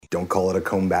Don't call it a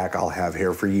comeback. I'll have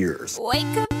hair for years. Wake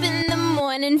up in the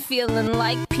morning feeling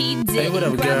like P. Diddy. Hey, what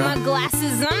up, Grab girl? my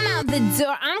glasses, I'm out the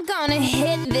door. I'm gonna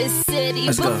hit this city.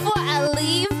 Let's go. Before I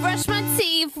leave, brush my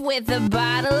teeth with a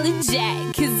bottle of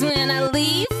Jack. Cause when I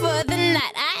leave for the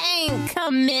night, I ain't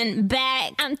coming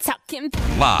back. I'm talking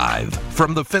Live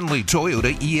from the Findlay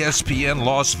Toyota ESPN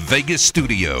Las Vegas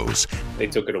studios. They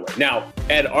took it away. Now,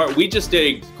 Ed, we just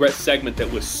did a segment that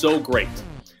was so great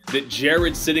that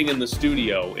Jared, sitting in the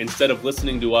studio, instead of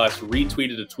listening to us,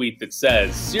 retweeted a tweet that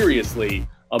says, seriously,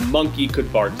 a monkey could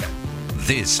bartend.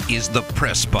 This is the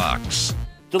Press Box.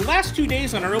 The last 2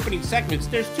 days on our opening segments,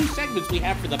 there's 2 segments we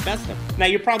have for the best of. Now,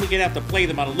 you're probably going to have to play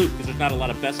them on a loop because there's not a lot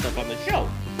of best stuff on the show.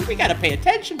 But we got to pay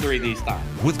attention during these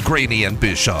times. With Graney and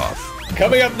Bischoff.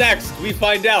 Coming up next, we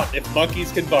find out if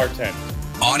monkeys can bartend.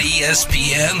 On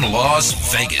ESPN Las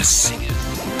Vegas.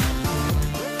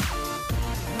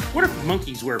 What if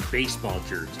monkeys wear baseball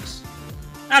jerseys?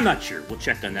 I'm not sure. We'll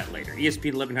check on that later.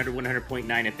 ESPN 1100, 100.9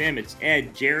 FM. It's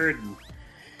Ed, Jared, and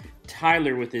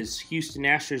Tyler with his Houston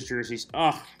Astros jerseys.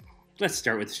 Oh, let's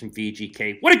start with some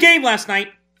VGK. What a game last night!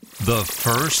 The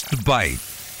first bite.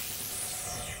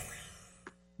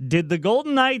 Did the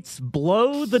Golden Knights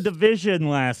blow the division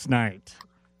last night?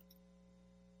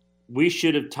 We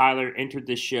should have, Tyler, entered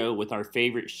this show with our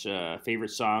favorite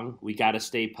song, We Gotta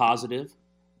Stay Positive.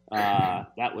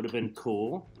 That would have been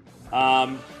cool.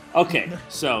 Okay,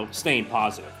 so staying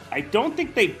positive. I don't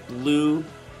think they blew...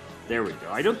 There we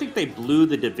go. I don't think they blew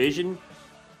the division,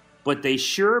 but they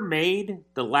sure made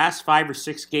the last 5 or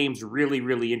 6 games really,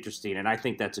 really interesting, and I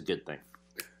think that's a good thing.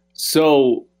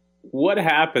 So what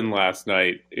happened last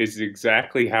night is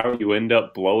exactly how you end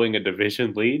up blowing a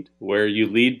division lead, where you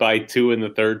lead by 2 in the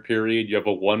third period, you have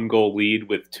a 1-goal lead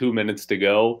with 2 minutes to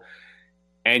go,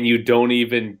 and you don't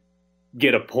even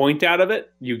get a point out of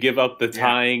it. You give up the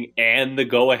tying and the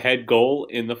go-ahead goal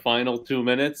in the final 2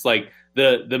 minutes. Like,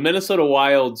 the Minnesota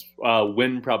Wild's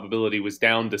win probability was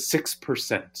down to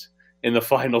 6% in the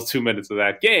final 2 minutes of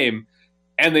that game,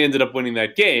 and they ended up winning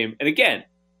that game. And again,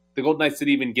 the Golden Knights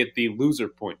didn't even get the loser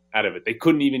point out of it. They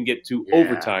couldn't even get to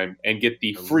overtime and get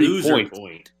the free loser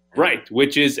point. Right,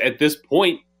 which is at this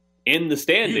point in the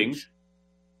standings. Huge.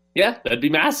 Yeah, that'd be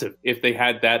massive if they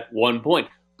had that 1 point.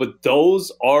 But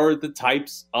those are the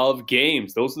types of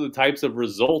games. Those are the types of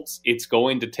results it's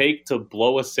going to take to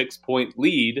blow a 6-point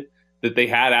lead that they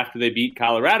had after they beat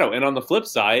Colorado. And on the flip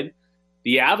side,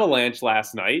 the Avalanche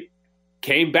last night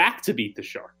came back to beat the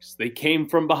Sharks. They came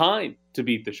from behind to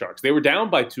beat the Sharks. They were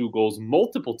down by 2 goals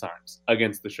multiple times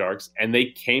against the Sharks, and they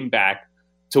came back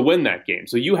to win that game.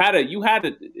 So you had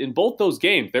it in both those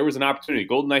games. There was an opportunity.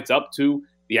 Golden Knights up 2,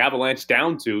 the Avalanche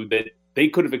down 2, that they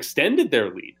could have extended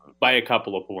their lead by a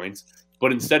couple of points,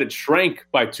 but instead it shrank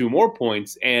by 2 more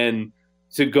points. And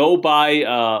to go by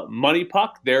Money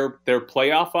Puck, their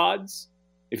playoff odds,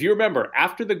 if you remember,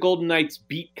 after the Golden Knights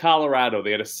beat Colorado,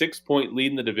 they had a 6-point lead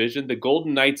in the division. The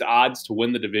Golden Knights' odds to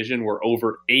win the division were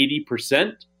over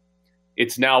 80%.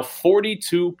 It's now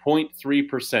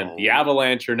 42.3%. The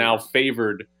Avalanche are now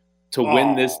favored to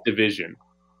win this division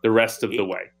the rest of the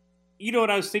way. You know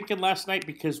what I was thinking last night?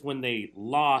 Because when they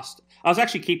lost, I was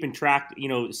actually keeping track. You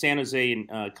know, San Jose and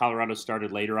Colorado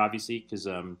started later, obviously, because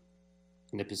in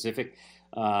the Pacific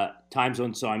time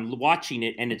zone. So I'm watching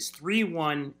it, and it's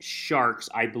 3-1 Sharks,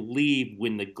 I believe,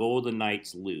 when the Golden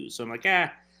Knights lose. So I'm like,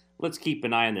 let's keep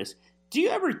an eye on this. Do you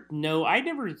ever know? I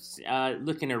never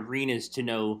look in arenas to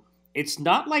know. It's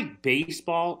not like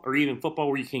baseball or even football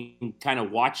where you can kind of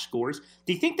watch scores.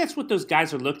 Do you think that's what those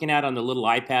guys are looking at on the little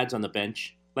iPads on the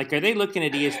bench? Like, are they looking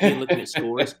at ESPN, looking at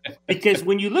scores? Because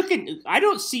when you look at, I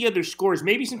don't see other scores.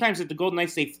 Maybe sometimes at the Golden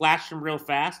Knights, they flash them real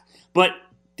fast. But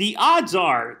the odds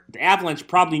are the Avalanche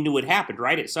probably knew what happened,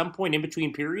 right? At some point in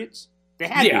between periods? They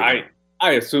had to. Yeah,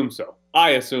 I assume so. I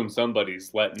assume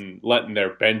somebody's letting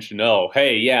their bench know,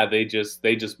 hey, yeah, they just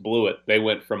blew it. They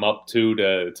went from up 2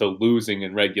 to losing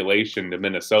in regulation to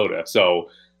Minnesota. So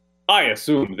I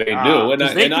assume they knew. And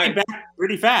they came back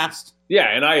pretty fast.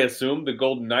 Yeah, and I assume the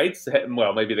Golden Knights,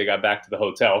 well, maybe they got back to the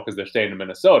hotel because they're staying in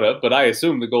Minnesota, but I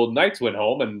assume the Golden Knights went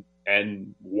home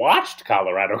and watched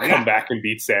Colorado come back and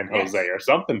beat San Jose or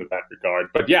something to that regard.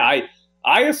 But yeah,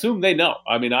 I assume they know.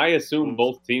 I mean, I assume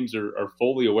both teams are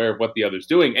fully aware of what the other's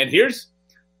doing. And here's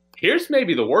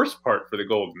maybe the worst part for the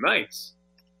Golden Knights.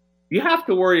 You have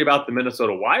to worry about the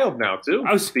Minnesota Wild now, too.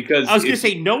 I was going to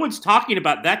say, no one's talking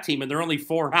about that team, and they're only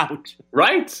 4 out.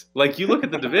 Right. Like, you look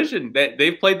at the division.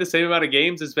 They've played the same amount of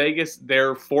games as Vegas.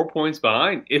 They're 4 points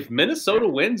behind. If Minnesota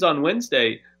wins on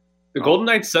Wednesday, the Golden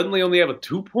Knights suddenly only have a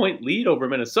 2-point lead over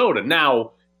Minnesota.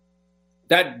 Now,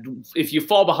 that if you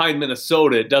fall behind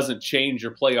Minnesota, it doesn't change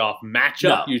your playoff matchup.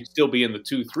 No. You'd still be in the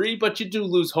 2-3, but you do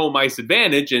lose home ice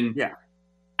advantage. And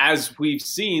as we've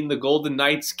seen, the Golden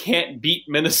Knights can't beat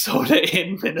Minnesota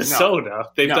in Minnesota. No.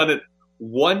 They've done it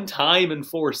one time in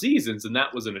 4 seasons, and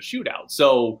that was in a shootout.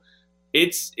 So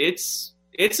it's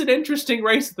an interesting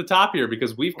race at the top here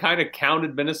because we've kind of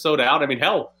counted Minnesota out. I mean,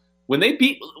 hell, when they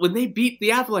beat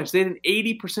the Avalanche, they had an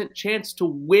 80% chance to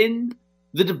win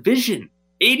the division.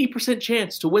 80%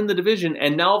 chance to win the division,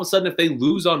 and now all of a sudden, if they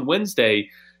lose on Wednesday,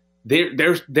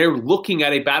 they're looking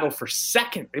at a battle for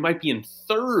second. They might be in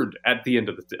third at the end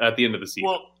of the season.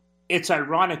 Well, it's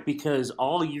ironic because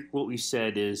all year what we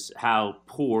said is how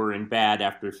poor and bad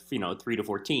after 3 to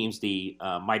 4 teams the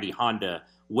mighty Honda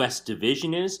West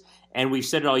Division is, and we've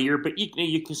said it all year. But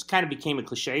you just kind of became a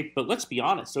cliche. But let's be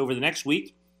honest, over the next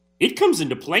week, it comes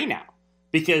into play now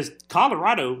because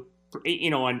Colorado,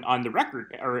 on the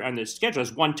record or on the schedule,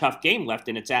 has one tough game left,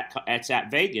 and it's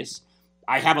at Vegas.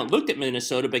 I haven't looked at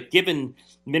Minnesota, but given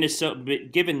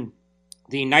the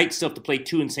Knights still have to play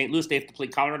 2 in St. Louis, they have to play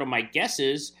Colorado. My guess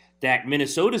is that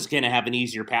Minnesota's going to have an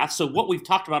easier path. So what we've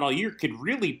talked about all year could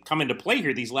really come into play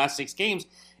here these last 6 games.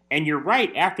 And you're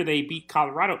right, after they beat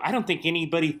Colorado, I don't think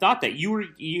anybody thought that. You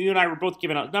and I were both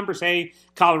giving out numbers. Hey,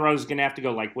 Colorado's going to have to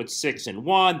go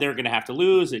 6-1. They're going to have to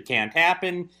lose. It can't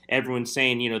happen. Everyone's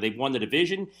saying, they've won the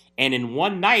division. And in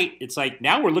one night, it's like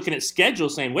now we're looking at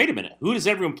schedules saying, wait a minute, who does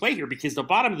everyone play here? Because the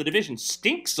bottom of the division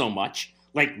stinks so much.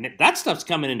 That stuff's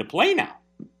coming into play now.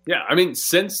 Yeah, I mean,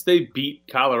 since they beat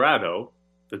Colorado,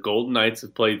 the Golden Knights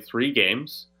have played 3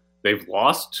 games. They've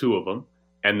lost 2 of them.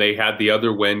 And they had the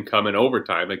other win come in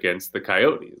overtime against the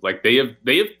Coyotes. They have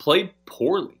played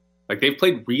poorly. They've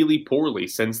played really poorly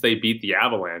since they beat the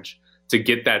Avalanche to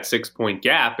get that 6-point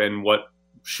gap and what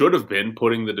should have been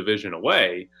putting the division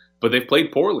away. But they've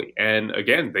played poorly. And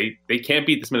again, they can't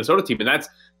beat this Minnesota team. And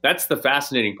that's the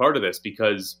fascinating part of this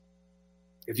because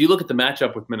if you look at the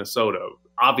matchup with Minnesota,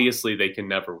 obviously they can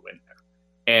never win there.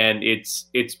 And it's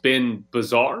been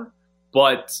bizarre.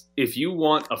 But if you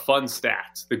want a fun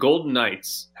stat, the Golden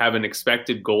Knights have an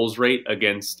expected goals rate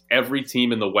against every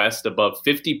team in the West above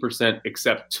 50%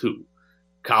 except 2,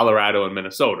 Colorado and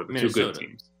Minnesota, the 2 good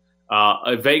teams.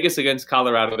 Vegas against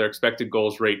Colorado, their expected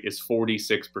goals rate is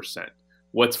 46%.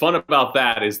 What's fun about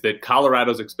that is that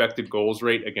Colorado's expected goals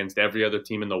rate against every other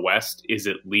team in the West is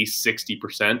at least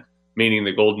 60%, meaning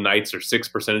the Golden Knights are 6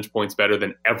 percentage points better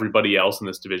than everybody else in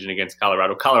this division against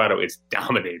Colorado. Colorado is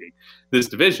dominating this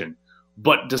division.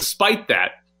 But despite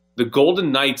that, the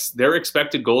Golden Knights, their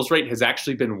expected goals rate has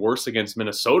actually been worse against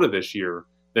Minnesota this year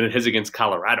than it is against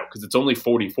Colorado because it's only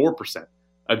 44%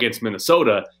 against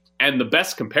Minnesota. And the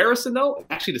best comparison, though,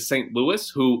 actually to St. Louis,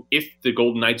 who, if the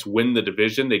Golden Knights win the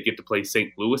division, they get to play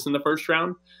St. Louis in the first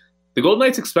round. The Golden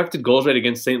Knights' expected goals rate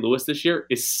against St. Louis this year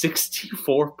is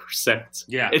 64%.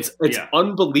 Yeah, it's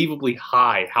unbelievably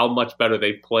high how much better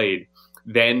they've played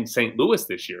than St. Louis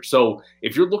this year. So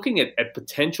if you're looking at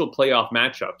potential playoff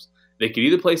matchups, they could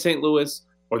either play St. Louis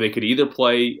or they could either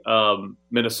play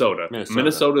Minnesota.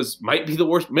 Minnesota might be the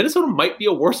worst. Minnesota might be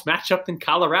a worse matchup than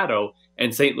Colorado,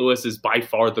 and St. Louis is by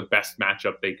far the best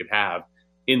matchup they could have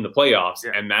in the playoffs.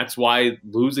 Yeah. And that's why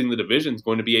losing the division is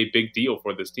going to be a big deal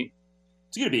for this team.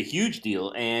 It's going to be a huge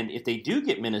deal. And if they do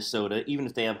get Minnesota, even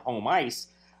if they have home ice,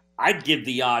 I'd give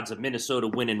the odds of Minnesota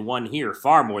winning one here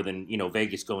far more than,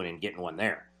 Vegas going and getting one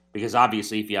there. Because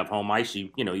obviously if you have home ice, you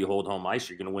hold home ice,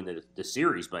 you're going to win the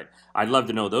series. But I'd love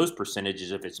to know those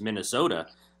percentages. If it's Minnesota,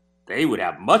 they would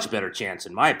have much better chance,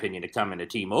 in my opinion, to come into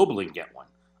T-Mobile and get one.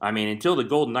 I mean, until the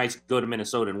Golden Knights go to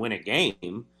Minnesota and win a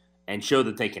game and show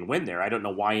that they can win there, I don't know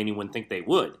why anyone think they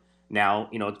would. Now,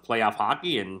 it's playoff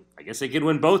hockey, and I guess they could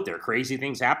win both there. Crazy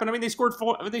things happen. I mean, they scored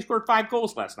 5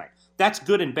 goals last night. That's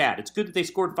good and bad. It's good that they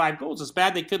scored 5 goals. It's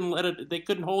bad they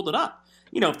couldn't hold it up.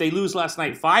 If they lose last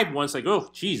night 5-1, it's like, oh,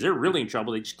 geez, they're really in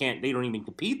trouble. They just can't. They don't even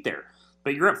compete there.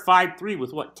 But you're at 5-3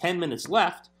 with 10 minutes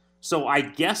left. So I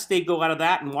guess they go out of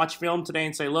that and watch film today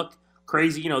and say, look,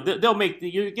 crazy. They'll make.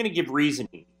 You're going to give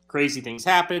reasoning. Crazy things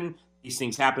happen. These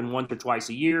things happen once or twice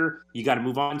a year. You got to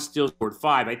move on. Still scored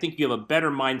 5. I think you have a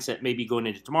better mindset maybe going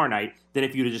into tomorrow night than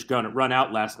if you'd have just gone and run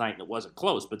out last night and it wasn't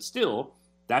close. But still,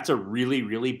 that's a really,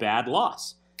 really bad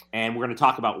loss. And we're going to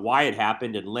talk about why it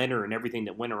happened and Leonard and everything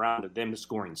that went around of them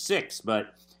scoring 6.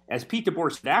 But as Pete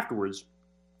DeBoer said afterwards,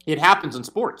 it happens in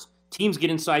sports. Teams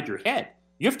get inside your head.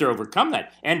 You have to overcome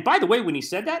that. And by the way, when he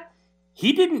said that,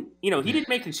 he didn't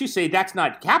make an excuse say that's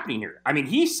not happening here. I mean,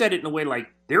 he said it in a way like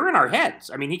they're in our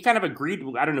heads. I mean, he kind of agreed.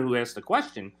 I don't know who asked the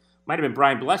question. Might have been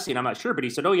Brian Blessing. I'm not sure. But he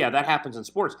said, oh, yeah, that happens in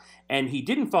sports. And he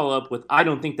didn't follow up with, I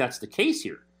don't think that's the case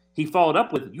here. He followed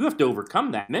up with, you have to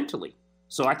overcome that mentally.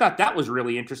 So I thought that was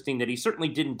really interesting that he certainly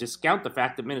didn't discount the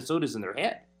fact that Minnesota's in their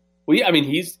head. Well, yeah, I mean,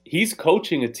 he's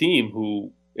coaching a team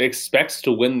who expects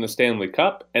to win the Stanley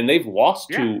Cup, and they've lost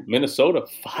to Minnesota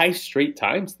 5 straight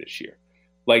times this year.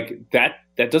 Like that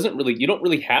doesn't really, you don't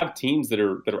really have teams that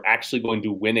are actually going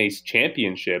to win a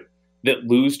championship that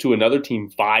lose to another team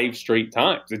 5 straight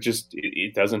times.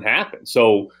 It doesn't happen.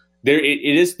 So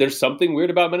there's something weird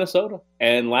about Minnesota.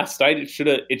 And last night it should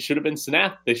have been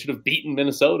snapped. They should have beaten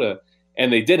Minnesota,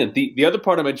 and they didn't. The other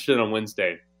part I'm interested in on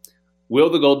Wednesday, will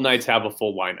the Golden Knights have a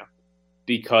full lineup?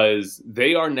 Because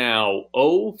they are now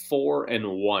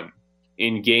 0-4-1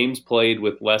 in games played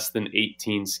with less than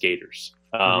 18 skaters.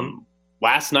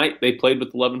 Last night, they played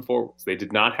with 11 forwards. They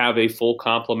did not have a full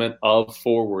complement of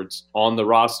forwards on the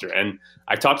roster. And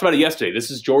I talked about it yesterday.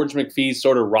 This is George McPhee's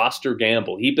sort of roster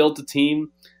gamble. He built a team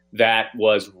that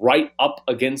was right up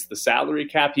against the salary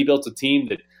cap. He built a team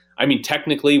that, I mean,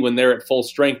 technically, when they're at full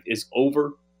strength, is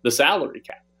over the salary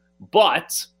cap.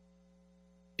 But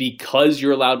because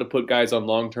you're allowed to put guys on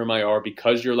long-term IR,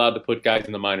 because you're allowed to put guys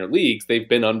in the minor leagues, they've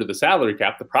been under the salary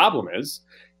cap. The problem is,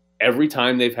 every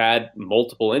time they've had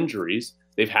multiple injuries,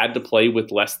 they've had to play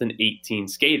with less than 18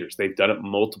 skaters. They've done it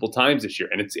multiple times this year,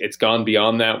 and it's gone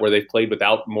beyond that, where they've played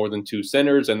without more than 2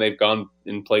 centers, and they've gone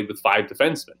and played with 5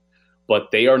 defensemen. But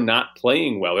they are not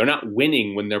playing well. They're not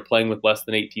winning when they're playing with less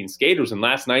than 18 skaters. And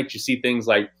last night, you see things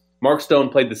like Mark Stone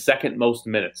played the second most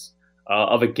minutes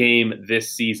of a game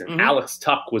this season. Alex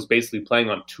Tuck was basically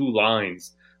playing on 2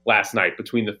 lines last night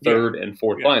between the third and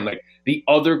fourth line. Like, the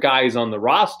other guys on the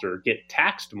roster get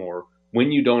taxed more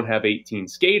when you don't have 18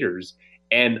 skaters.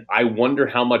 And I wonder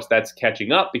how much that's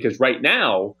catching up, because right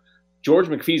now, George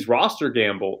McPhee's roster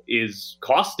gamble is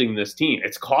costing this team.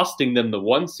 It's costing them the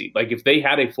 1 seed. Like, if they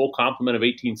had a full complement of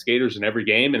 18 skaters in every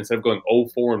game, and instead of going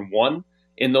 0-4-1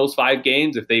 in those 5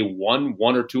 games, if they won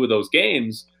 1 or 2 of those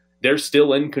games, they're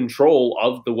still in control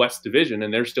of the West Division,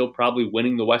 and they're still probably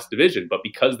winning the West Division. But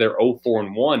because they're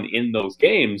 0-4-1 in those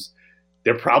games,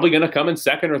 they're probably going to come in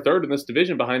second or third in this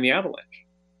division behind the Avalanche.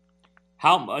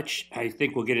 How much, I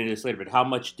think we'll get into this later, but how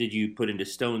much did you put into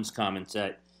Stone's comments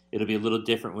that it'll be a little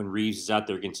different when Reeves is out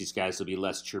there against these guys? There'll be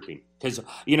less chirping. Because,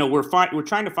 we're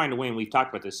trying to find a way, and we've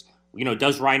talked about this.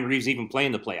 Does Ryan Reeves even play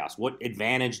in the playoffs? What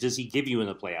advantage does he give you in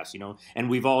the playoffs? And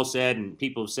we've all said, and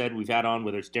people have said, we've had on,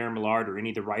 whether it's Darren Millard or any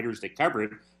of the writers that cover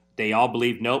it, they all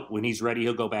believe, nope, when he's ready,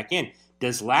 he'll go back in.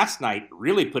 Does last night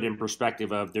really put in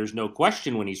perspective of there's no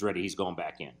question when he's ready, he's going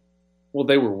back in? Well,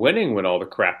 they were winning when all the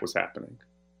crap was happening.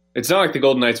 It's not like the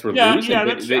Golden Knights were losing.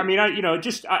 Yeah,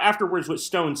 just afterwards what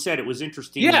Stone said, it was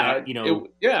interesting. I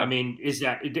mean,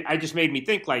 I just made me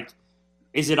think, like,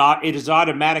 it is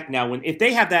automatic now if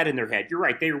they have that in their head. You're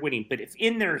right, they are winning, but if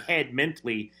in their head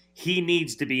mentally he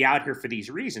needs to be out here for these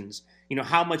reasons,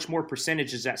 how much more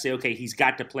percentage does that say? Okay, he's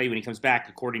got to play when he comes back,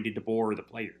 according to DeBoer or the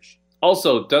players.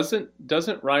 Also, doesn't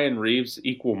Ryan Reeves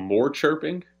equal more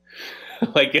chirping?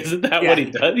 Like, isn't that what he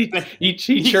does?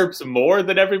 He chirps more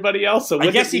than everybody else. So I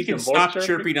guess he can stop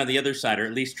chirping on the other side, or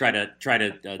at least try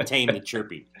to tame the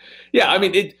chirping. Yeah, I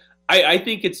mean, I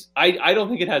think I don't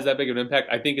think it has that big of an impact.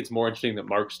 I think it's more interesting that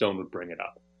Mark Stone would bring it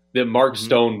up. That Mark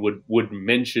Stone would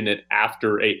mention it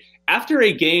after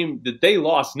a game that they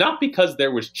lost, not because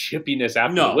there was chippiness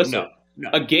after the whistle. No.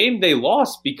 A game they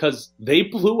lost because they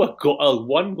blew a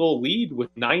 1-goal lead with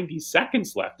 90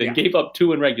 seconds left and gave up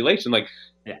 2 in regulation. Like,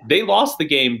 they lost the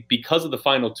game because of the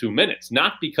final 2 minutes,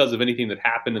 not because of anything that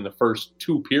happened in the first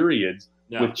 2 periods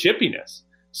with chippiness.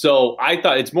 So I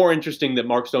thought it's more interesting that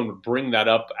Mark Stone would bring that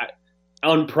up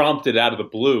unprompted out of the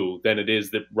blue than it is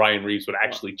that Ryan Reeves would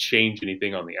actually change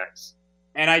anything on the ice.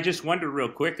 And I just wonder real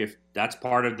quick if that's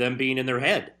part of them being in their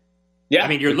head. Yeah. I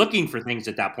mean, you're looking for things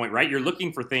at that point, right? You're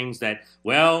looking for things that,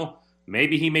 well,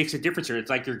 maybe he makes a difference here. It's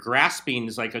like you're grasping.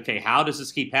 It's like, okay, how does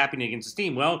this keep happening against this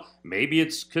team? Well, maybe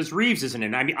it's because Reeves isn't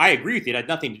in. I mean, I agree with you. It had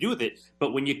nothing to do with it.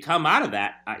 But when you come out of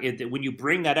that, when you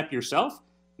bring that up yourself,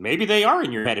 maybe they are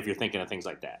in your head if you're thinking of things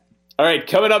like that. All right,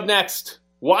 coming up next,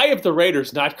 why have the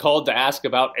Raiders not called to ask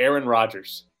about Aaron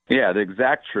Rodgers? Yeah, the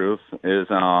exact truth is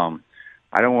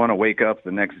I don't want to wake up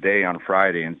the next day on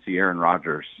Friday and see Aaron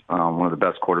Rodgers, one of the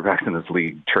best quarterbacks in this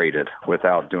league, traded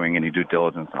without doing any due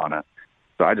diligence on it.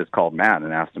 So I just called Matt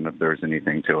and asked him if there was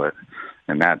anything to it.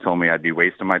 And Matt told me I'd be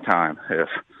wasting my time if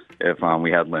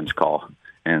we had Lynch call.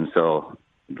 And so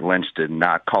Lynch did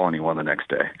not call anyone the next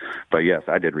day. But, yes,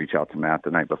 I did reach out to Matt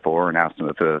the night before and asked him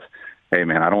if it was, hey,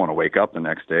 man, I don't want to wake up the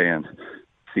next day and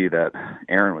see that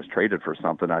Aaron was traded for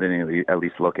something. I didn't at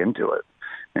least look into it.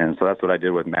 And so that's what I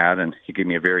did with Matt, and he gave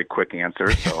me a very quick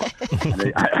answer. So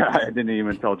I didn't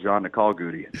even tell John to call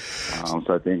Goody. So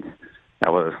I think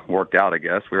that was worked out, I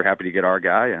guess. We were happy to get our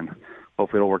guy, and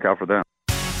hopefully it'll work out for them.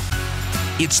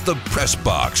 It's the Press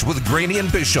Box with Graney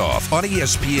and Bischoff on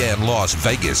ESPN Las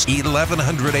Vegas,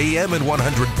 1100 AM and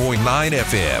 100.9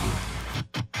 FM.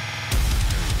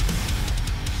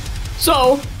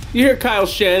 So, you hear Kyle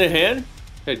Shanahan,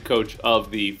 head coach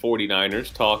of the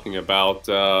 49ers, talking about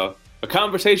a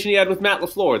conversation he had with Matt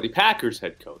LaFleur, the Packers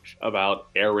head coach, about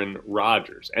Aaron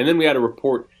Rodgers. And then we had a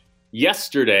report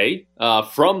yesterday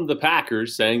from the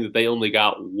Packers saying that they only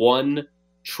got one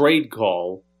trade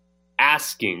call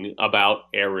asking about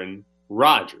Aaron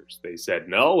Rodgers. They said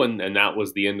no, and that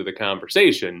was the end of the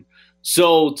conversation.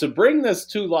 So to bring this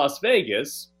to Las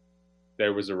Vegas,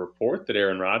 there was a report that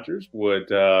Aaron Rodgers would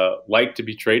like to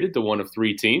be traded to one of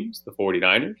three teams, the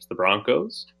 49ers, the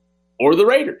Broncos, or the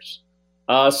Raiders.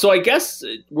 So I guess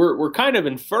we're kind of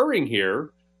inferring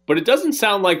here, but it doesn't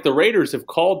sound like the Raiders have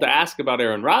called to ask about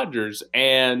Aaron Rodgers.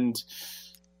 And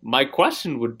my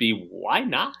question would be, why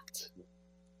not?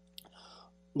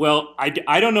 Well,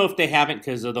 I don't know if they haven't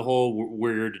because of the whole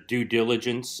weird due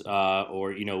diligence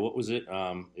or, what was it?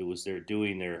 It was they're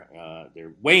doing their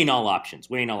weighing all options.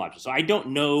 So I don't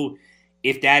know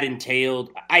if that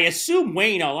entailed – I assume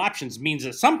weighing all options means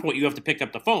at some point you have to pick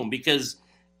up the phone because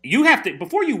you have to –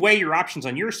 before you weigh your options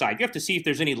on your side, you have to see if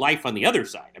there's any life on the other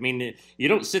side. I mean, you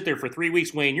don't sit there for 3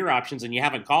 weeks weighing your options and you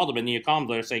haven't called them and then you call them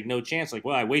they're saying no chance. Like,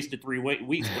 well, I wasted 3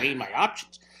 weeks weighing my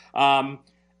options.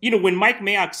 When Mike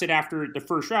Mayock said after the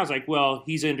first round, I was like, well,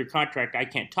 he's under contract. I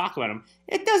can't talk about him.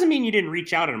 It doesn't mean you didn't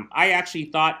reach out to him. I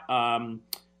actually thought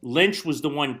Lynch was the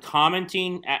one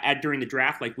commenting during the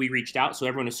draft, like we reached out, so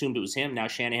everyone assumed it was him. Now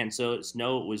Shanahan says,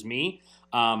 no, it was me.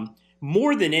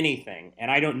 More than anything,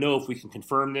 and I don't know if we can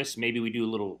confirm this, maybe we do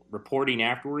a little reporting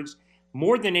afterwards.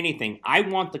 More than anything, I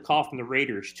want the call from the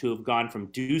Raiders to have gone from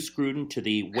Deuce Gruden to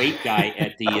the weight guy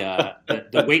at the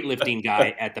weightlifting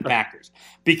guy at the Packers.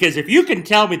 Because if you can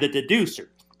tell me that the Deucer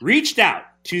reached out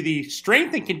to the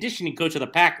strength and conditioning coach of the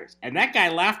Packers and that guy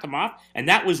laughed him off and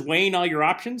that was weighing all your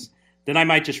options, then I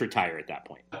might just retire at that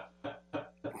point.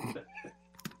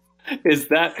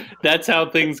 That's how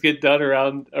things get done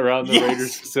around the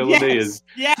Raiders facility?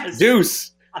 Yes.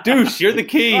 Deuce, you're the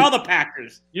key. All the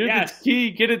Packers. You're the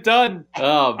key. Get it done.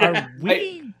 Are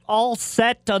we all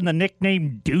set on the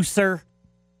nickname Deucer?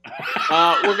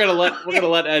 We're gonna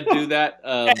let Ed do that.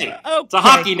 Hey, it's a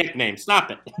hockey nickname.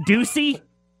 Stop it. Deucey?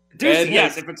 Deucey,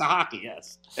 yes. If it's a hockey,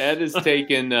 yes. Ed has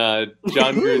taken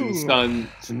John Gruden's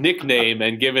son's nickname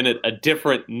and given it a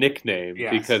different nickname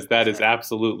because that is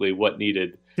absolutely what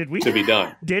needed to be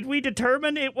done. Did we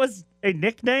determine it was a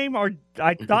nickname, or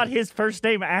I thought his first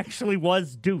name actually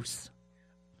was Deuce?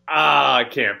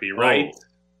 It can't be right.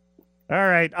 All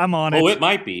right, I'm on it. Oh, it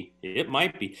might be.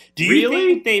 Do you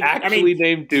really think they've actually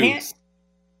named Deuce?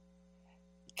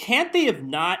 Can't they have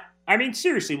not? I mean,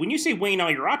 seriously, when you say weighing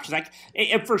all your options,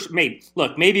 at first, maybe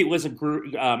it wasn't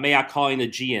Mayock calling the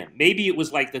GM. Maybe it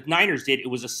was like the Niners did. It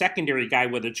was a secondary guy,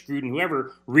 whether it's Gruden,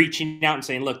 whoever, reaching out and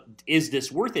saying, look, is this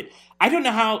worth it? I don't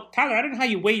know how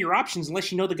you weigh your options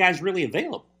unless you know the guy's really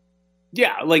available.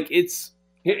 Yeah, like here's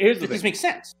the thing. This makes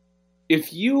sense.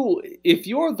 If you're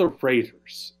the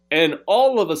Raiders and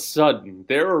all of a sudden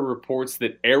there are reports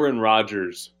that Aaron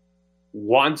Rodgers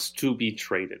wants to be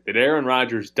traded, that Aaron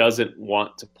Rodgers doesn't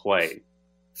want to play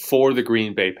for the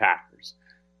Green Bay Packers,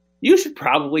 you should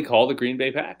probably call the Green Bay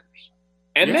Packers.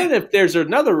 And then if there's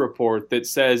another report that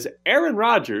says Aaron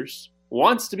Rodgers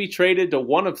wants to be traded to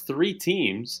one of three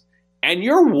teams, and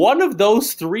you're one of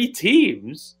those three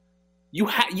teams, you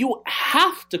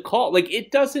have to call. Like,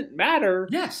 it doesn't matter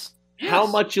how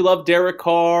much you love Derek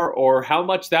Carr or how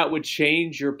much that would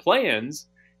change your plans.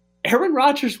 Aaron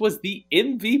Rodgers was the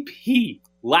MVP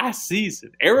last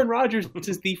season. Aaron Rodgers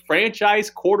is the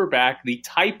franchise quarterback, the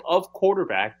type of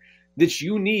quarterback that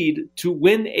you need to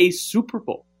win a Super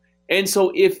Bowl. And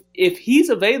so if he's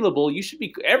available,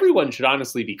 everyone should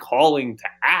honestly be calling to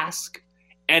ask.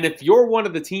 And if you're one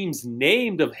of the teams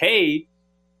named of, hey,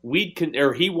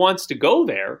 he wants to go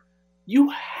there, you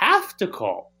have to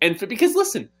call. Because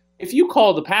listen, if you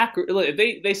call the Packers,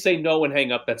 they say no and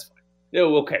hang up, that's fine.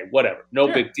 Oh, okay, whatever.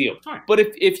 No big deal. Fine. But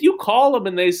if you call them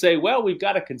and they say, well, we've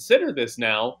got to consider this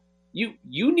now, you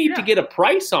need to get a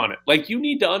price on it. Like, you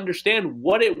need to understand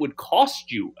what it would cost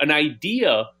you, an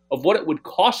idea of what it would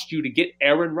cost you to get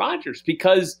Aaron Rodgers.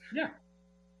 Because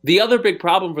the other big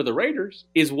problem for the Raiders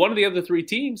is one of the other three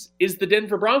teams is the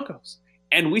Denver Broncos.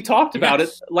 And we talked about it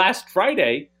last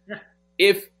Friday. Yeah.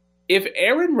 If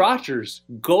Aaron Rodgers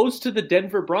goes to the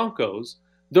Denver Broncos,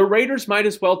 the Raiders might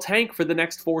as well tank for the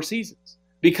next 4 seasons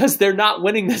because they're not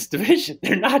winning this division.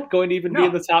 They're not going to even be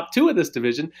in the top 2 of this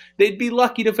division. They'd be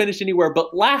lucky to finish anywhere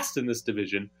but last in this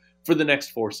division for the next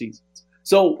 4 seasons.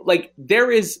 So, like,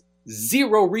 there is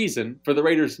zero reason for the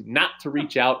Raiders not to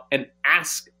reach out and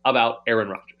ask about Aaron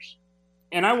Rodgers.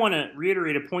 And I want to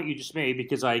reiterate a point you just made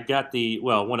because I got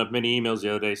one of many emails the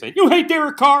other day saying, you hate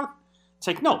Derek Carr? It's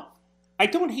like, no, I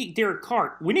don't hate Derek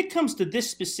Carr. When it comes to this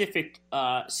specific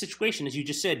situation, as you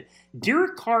just said,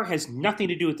 Derek Carr has nothing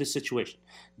to do with this situation.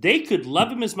 They could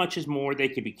love him as much as more. They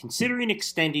could be considering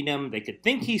extending him. They could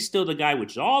think he's still the guy,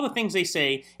 which is all the things they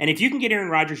say. And if you can get Aaron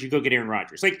Rodgers, you go get Aaron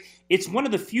Rodgers. Like, it's one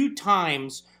of the few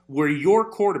times where your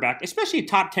quarterback, especially a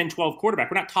top 10, 12 quarterback,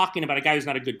 we're not talking about a guy who's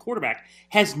not a good quarterback,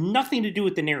 has nothing to do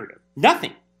with the narrative.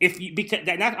 Nothing.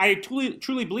 I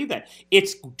truly believe that.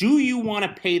 It's, do you want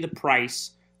to pay the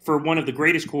price for one of the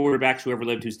greatest quarterbacks who ever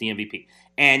lived, who's the MVP?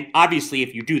 And obviously,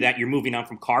 if you do that, you're moving on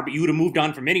from Carr, but you would have moved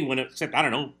on from anyone except, I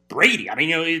don't know, Brady. I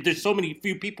mean, there's so many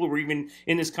few people who are even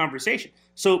in this conversation.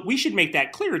 So we should make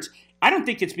that clear. I don't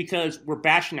think it's because we're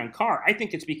bashing on Carr. I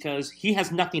think it's because he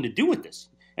has nothing to do with this.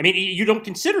 I mean, you don't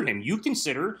consider him. You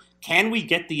consider, can we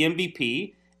get the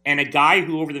MVP and a guy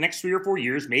who over the next 3 or 4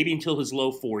 years, maybe until his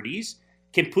low 40s,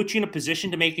 can put you in a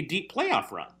position to make a deep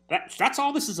playoff run. That's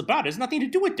all this is about. It has nothing to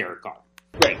do with Derek Carr.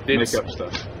 Right. Make up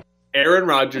stuff. Aaron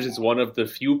Rodgers is one of the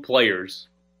few players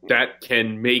that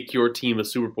can make your team a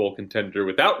Super Bowl contender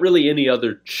without really any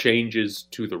other changes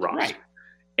to the roster. Right.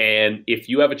 And if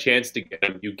you have a chance to get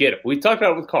him, you get him. We talked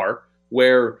about it with Carr,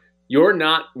 where you're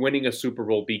not winning a Super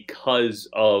Bowl because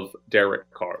of Derek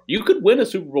Carr. You could win a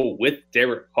Super Bowl with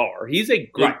Derek Carr. He's a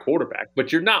good quarterback,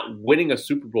 but you're not winning a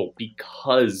Super Bowl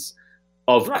because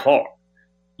of Carr.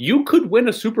 You could win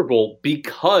a Super Bowl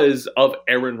because of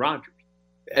Aaron Rodgers.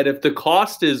 And if the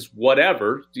cost is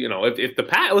whatever,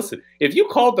 if you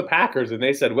called the Packers and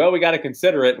they said, well, we got to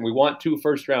consider it and we want 2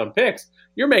 first-round picks,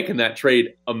 you're making that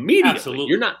trade immediately. Absolutely.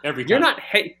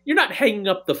 You're not hanging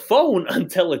up the phone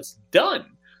until it's done.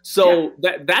 So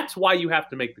that's why you have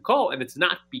to make the call, and it's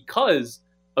not because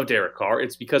of Derek Carr.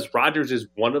 It's because Rodgers is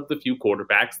one of the few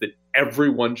quarterbacks that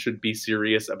everyone should be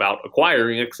serious about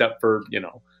acquiring, except for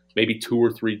maybe 2 or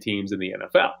 3 teams in the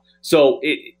NFL. So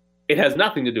it has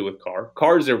nothing to do with Carr.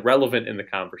 Carr is irrelevant in the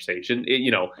conversation.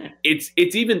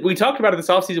 It's even, we talked about it this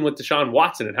offseason with Deshaun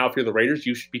Watson and how if you're the Raiders,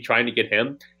 you should be trying to get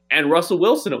him and Russell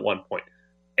Wilson at one point.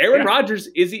 Aaron Rodgers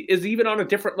is even on a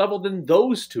different level than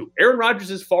those two. Aaron Rodgers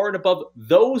is far and above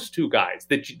those two guys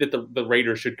that the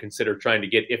Raiders should consider trying to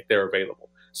get if they're available.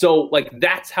 So,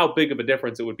 that's how big of a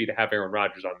difference it would be to have Aaron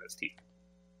Rodgers on this team.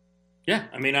 Yeah,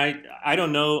 I mean, I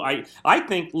don't know. I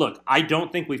think, look, I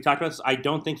don't think we've talked about this. I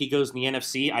don't think he goes in the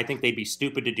NFC. I think they'd be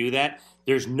stupid to do that.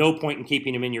 There's no point in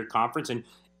keeping him in your conference. And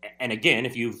again,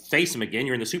 if you face him again,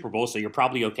 you're in the Super Bowl, so you're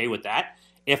probably okay with that.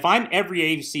 If I'm every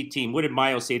AFC team, what did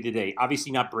Miles say today?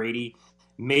 Obviously not Brady,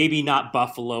 maybe not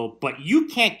Buffalo, but you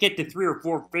can't get to 3 or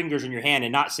 4 fingers in your hand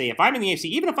and not say, if I'm in the AFC,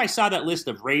 even if I saw that list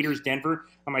of Raiders, Denver,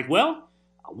 I'm like, well,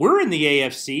 we're in the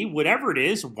AFC, whatever it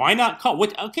is, why not call?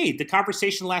 Okay, the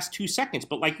conversation lasts 2 seconds,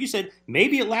 but like you said,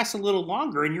 maybe it lasts a little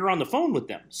longer and you're on the phone with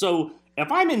them. So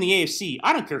if I'm in the AFC,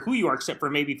 I don't care who you are except for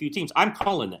maybe a few teams, I'm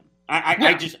calling them.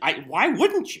 Why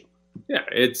wouldn't you? Yeah,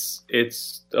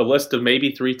 it's a list of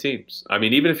maybe 3 teams. I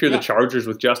mean, even if you're the Chargers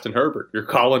with Justin Herbert, you're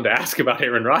calling to ask about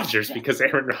Aaron Rodgers because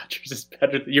Aaron Rodgers is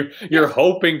better. You're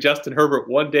hoping Justin Herbert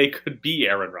one day could be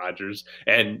Aaron Rodgers,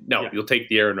 and you'll take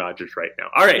the Aaron Rodgers right now.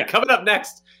 All right, coming up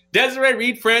next, Desiree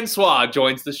Reed-Francois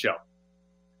joins the show.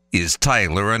 Is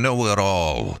Tyler a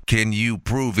know-it-all? Can you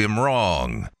prove him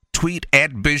wrong? Tweet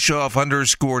at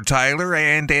Bischoff_Tyler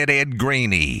and at Ed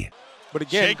Graney. But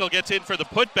again, Shackle gets in for the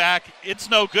putback. It's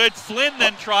no good. Flynn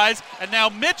then tries, and now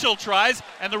Mitchell tries,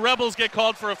 and the Rebels get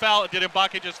called for a foul. Did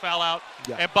Mbake just foul out?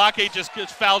 Yeah. Mbake just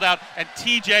gets fouled out, and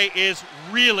TJ is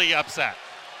really upset.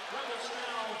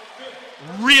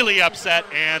 Really upset,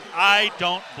 and I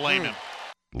don't blame him.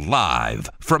 Live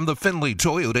from the Findlay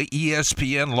Toyota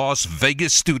ESPN Las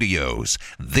Vegas studios,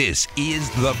 this is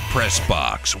The Press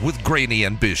Box with Graney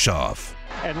and Bischoff.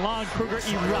 And Lon Kruger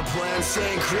erupts.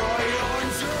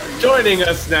 Joining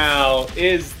us now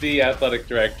is the athletic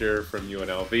director from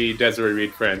UNLV, Desiree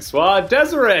Reed-Francois.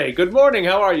 Desiree, good morning.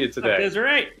 How are you today?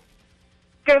 Desiree.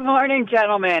 Good morning,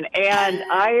 gentlemen. And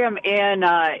I am in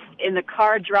the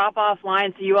car drop-off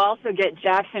line, so you also get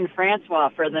Jackson Francois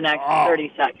for the next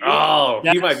 30 seconds. Oh,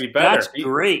 he might be better. That's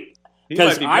great.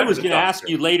 Because I was going to ask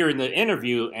you later in the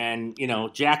interview, and,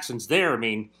 Jackson's there. I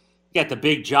mean, got the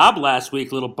big job last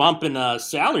week, little bump in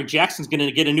salary. Jackson's going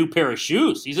to get a new pair of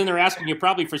shoes. He's in there asking you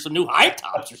probably for some new high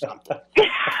tops or something.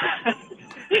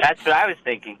 That's what I was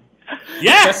thinking.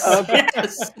 Yes.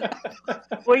 Yes.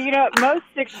 Well, most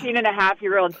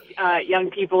 16-and-a-half-year-old young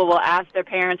people will ask their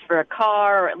parents for a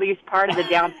car or at least part of the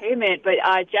down payment, but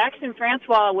Jackson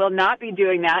Francois will not be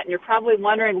doing that, and you're probably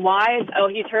wondering why.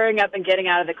 He's hurrying up and getting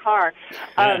out of the car.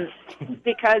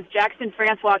 Because Jackson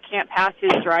Francois can't pass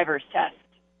his driver's test.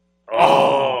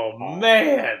 Oh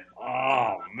man.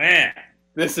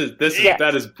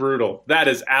 That is brutal. That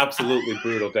is absolutely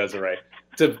brutal, Desiree.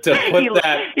 To put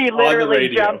that he on literally the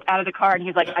radio. jumped out of the car and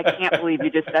he's like, I can't believe you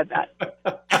just said that.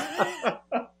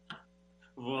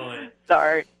 Boy.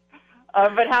 Sorry.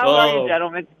 But how are you,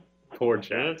 gentlemen? Poor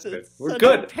Jackson. We're Such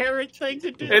good. a parent thing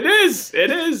to do. It is.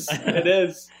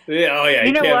 Yeah, oh yeah,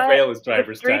 he know can't what? fail his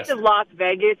driver's The streets test. of Las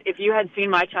Vegas, if you had seen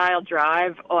my child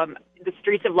drive, the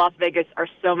streets of Las Vegas are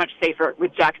so much safer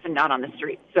with Jackson not on the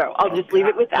street. So I'll just leave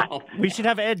it with that. We should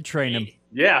have Ed train him.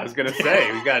 Yeah, I was gonna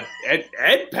say we got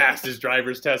Ed passed his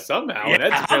driver's test somehow, and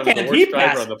Ed's How apparently can the he worst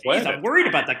driver pass? on the Jeez, planet. I'm worried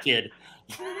about that kid.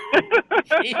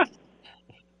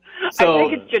 So, I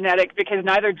think it's genetic because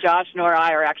neither Josh nor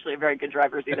I are actually very good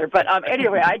drivers either. But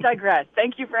anyway, I digress.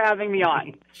 Thank you for having me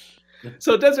on.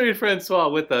 So Desiree Francois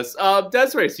with us.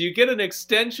 Desiree, so you get an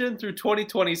extension through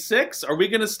 2026. Are we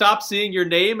going to stop seeing your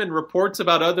name in reports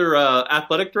about other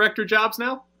athletic director jobs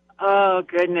now? Oh,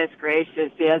 goodness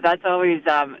gracious. Yeah, that's always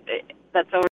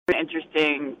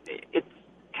interesting. It's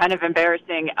kind of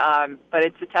embarrassing, but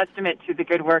it's a testament to the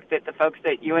good work that the folks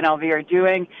at UNLV are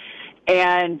doing.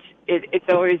 And it's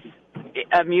always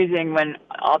amusing when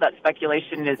all that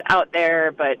speculation is out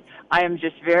there, but I am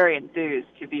just very enthused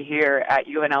to be here at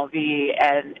UNLV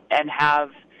and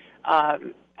have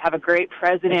a great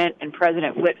president and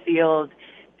President Whitfield,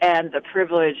 and the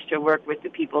privilege to work with the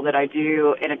people that I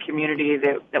do in a community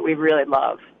that we really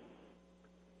love.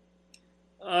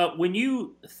 When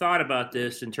you thought about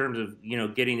this in terms of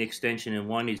getting the extension and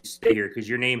wanting to stay here, because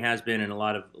your name has been in a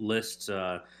lot of lists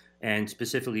and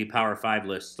specifically Power 5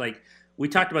 lists, like we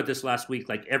talked about this last week,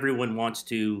 like everyone wants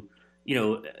to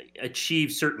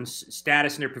achieve certain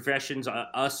status in their professions,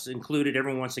 us included.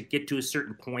 Everyone wants to get to a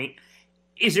certain point.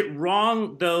 Is it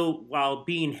wrong, though, while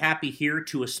being happy here,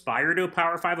 to aspire to a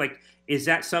Power 5? Like, is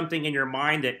that something in your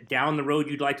mind that down the road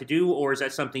you'd like to do, or is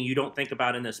that something you don't think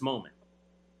about in this moment?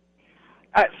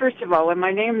 First of all, when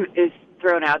my name is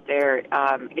thrown out there,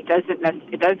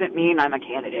 it doesn't mean I'm a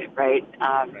candidate, right?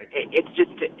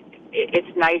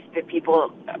 It's nice that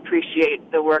people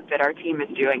appreciate the work that our team is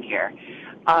doing here.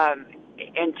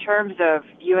 In terms of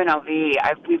UNLV,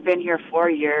 we've been here 4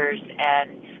 years,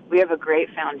 and we have a great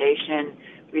foundation.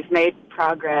 We've made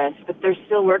progress, but there's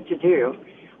still work to do.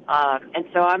 And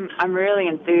so I'm really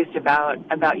enthused about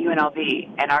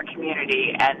UNLV and our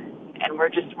community, and we're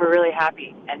really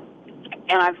happy. And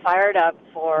I'm fired up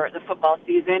for the football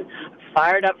season. I'm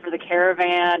fired up for the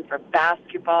Caravan, for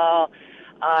basketball.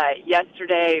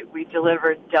 Yesterday, we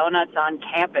delivered donuts on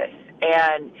campus,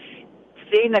 and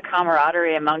seeing the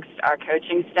camaraderie amongst our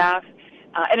coaching staff.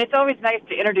 And it's always nice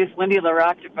to introduce Lindy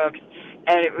LaRock to folks.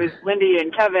 And it was Lindy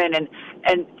and Kevin, and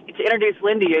to introduce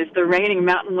Lindy as the reigning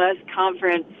Mountain West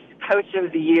Conference Coach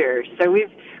of the Year. So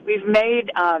we've made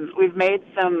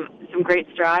some great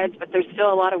strides, but there's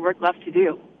still a lot of work left to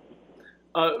do.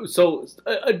 So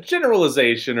a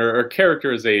generalization or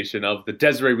characterization of the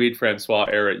Desiree Reed-Francois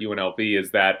era at UNLV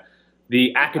is that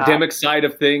the academic side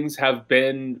of things have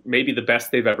been maybe the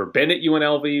best they've ever been at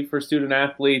UNLV for student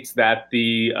athletes, that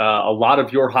a lot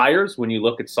of your hires, when you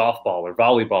look at softball or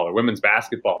volleyball or women's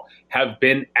basketball, have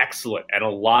been excellent, and a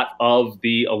lot of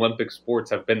the Olympic sports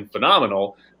have been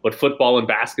phenomenal, but football and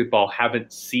basketball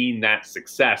haven't seen that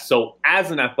success. So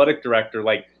as an athletic director,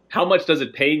 like, how much does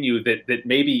it pain you that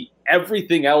maybe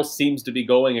everything else seems to be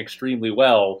going extremely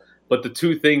well, but the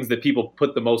two things that people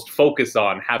put the most focus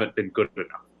on haven't been good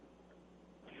enough?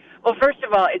 Well, first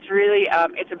of all, it's really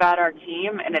it's about our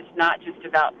team, and it's not just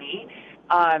about me.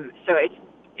 So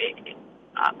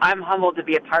I'm humbled to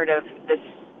be a part of this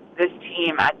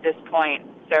team at this point.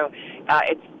 So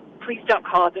please don't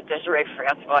call it the Desiree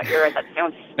Francois era. That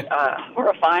sounds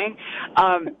horrifying.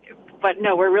 But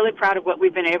no, we're really proud of what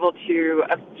we've been able to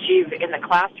achieve in the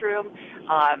classroom.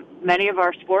 Many of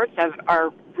our sports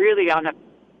are really on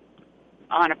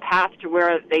a path to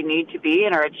where they need to be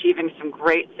and are achieving some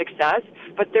great success,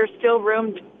 but there's still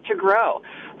room to grow.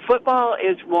 Football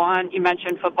is one. You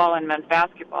mentioned football and men's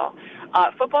basketball.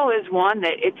 Football is one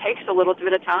that it takes a little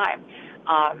bit of time.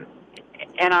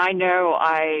 And I know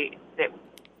that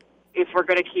if we're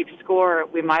going to keep score,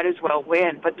 we might as well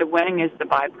win, but the winning is the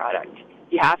byproduct.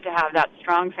 You have to have that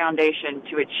strong foundation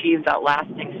to achieve that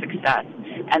lasting success,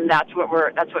 and that's what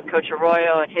Coach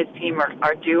Arroyo and his team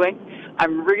are doing.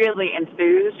 I'm really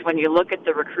enthused when you look at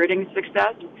the recruiting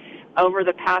success. over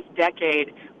the past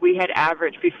decade, we had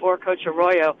averaged, before Coach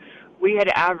Arroyo, we had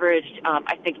averaged,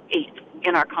 I think, 8th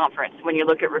in our conference when you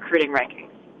look at recruiting rankings.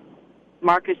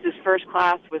 Marcus's first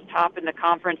class was top in the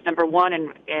conference, number 1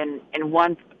 in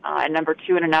one, and number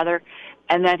 2 in another,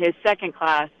 and then his second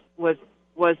class was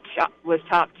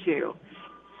top 2.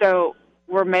 So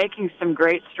we're making some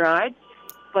great strides,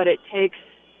 but it takes.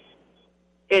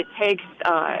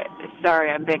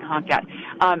 Sorry, I'm being honked at.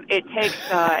 It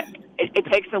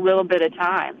takes a little bit of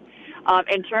time.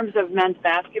 In terms of men's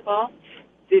basketball,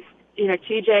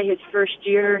 TJ, his first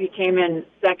year, he came in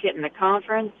second in the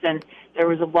conference, and there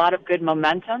was a lot of good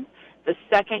momentum. The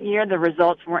second year, the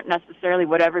results weren't necessarily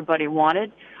what everybody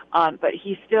wanted, but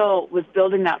he still was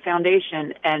building that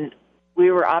foundation, and we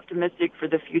were optimistic for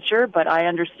the future. But I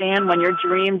understand when your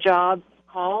dream job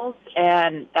calls,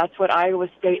 and that's what Iowa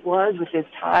State was with his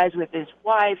ties with his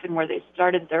wife and where they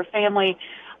started their family.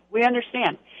 We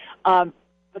understand.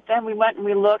 But then we went and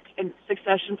we looked, and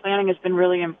succession planning has been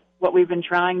really what we've been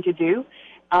trying to do.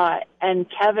 And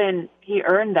Kevin, he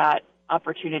earned that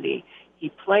opportunity. He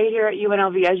played here at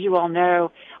UNLV, as you all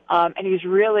know, and he's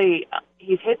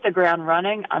hit the ground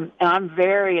running. And I'm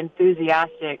very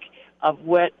enthusiastic of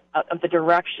the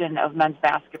direction of men's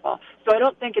basketball. So I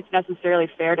don't think it's necessarily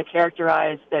fair to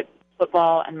characterize that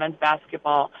football and men's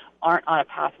basketball aren't on a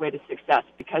pathway to success,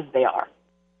 because they are.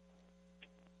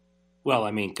 Well,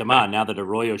 I mean, come on. Now that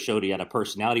Arroyo showed he had a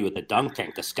personality with a dunk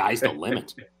tank, the sky's the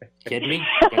limit. Kidding me?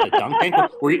 Got the dunk tank?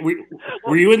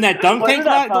 Were you in that dunk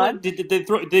tank? Did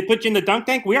they put you in the dunk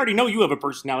tank? We already know you have a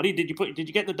personality. Did you get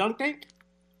in the dunk tank?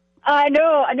 I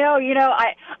know.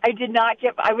 I did not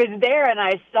I was there and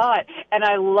I saw it, and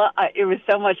it was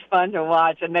so much fun to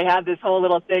watch. And they had this whole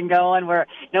little thing going where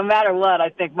no matter what, I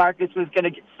think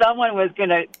someone was going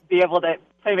to be able to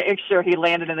make sure he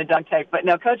landed in the dunk tank. But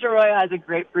no, Coach Arroyo has a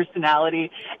great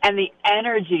personality, and the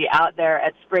energy out there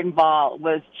at spring ball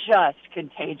was just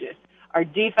contagious. Our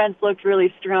defense looked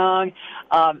really strong.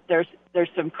 There's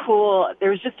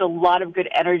just a lot of good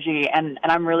energy, and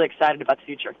I'm really excited about the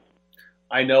future.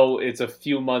 I know it's a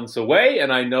few months away,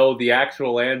 and I know the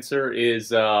actual answer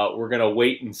is we're going to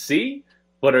wait and see.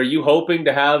 But are you hoping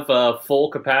to have full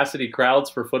capacity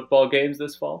crowds for football games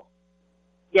this fall?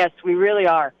 Yes, we really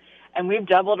are. And we've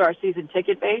doubled our season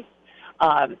ticket base.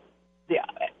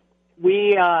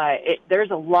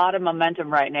 There's a lot of momentum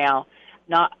right now.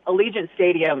 Allegiant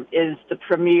Stadium is the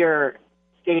premier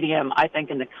stadium, I think,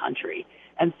 in the country.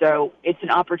 And so it's an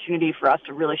opportunity for us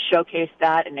to really showcase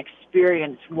that and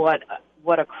experience what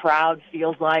a crowd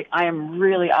feels like. I am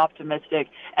really optimistic,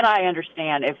 and I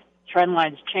understand if trend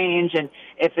lines change and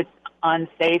if it's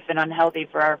unsafe and unhealthy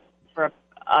for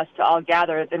us to all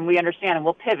gather, then we understand and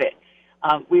we'll pivot.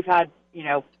 We've had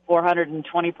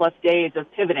 420 plus days of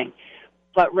pivoting,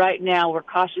 but right now we're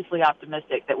cautiously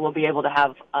optimistic that we'll be able to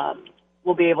have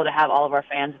all of our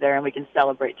fans there, and we can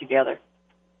celebrate together.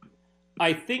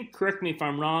 I think, correct me if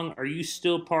I'm wrong, are you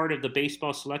still part of the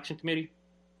baseball selection committee?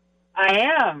 I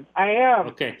am.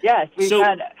 Okay. Yes.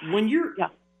 When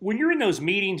you're in those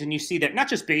meetings and you see that, not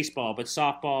just baseball, but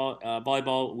softball,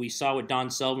 volleyball, we saw what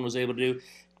Don Sullivan was able to do.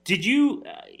 Did you,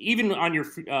 even on your,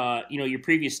 your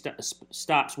previous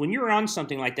stops, when you're on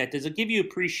something like that, does it give you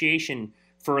appreciation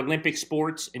for Olympic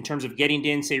sports in terms of getting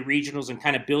in, say, regionals and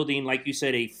kind of building, like you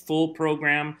said, a full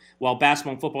program, while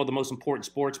basketball and football are the most important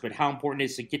sports, but how important it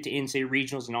is to get to in, say,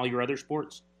 regionals and all your other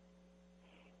sports?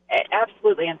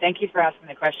 Absolutely, and thank you for asking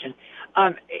the question.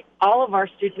 All of our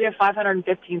students, we have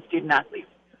 515 student athletes.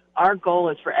 Our goal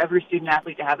is for every student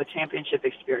athlete to have a championship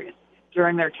experience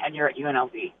during their tenure at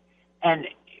UNLV. And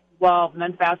while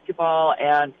men's basketball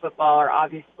and football are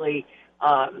obviously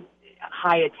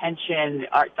high attention,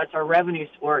 that's our revenue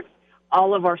sports,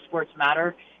 all of our sports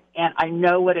matter. And I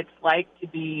know what it's like to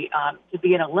be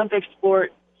an Olympic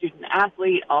sport student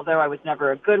athlete, although I was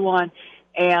never a good one.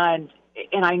 And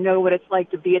I know what it's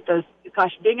like to be at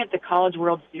being at the College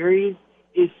World Series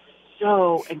is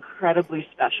so incredibly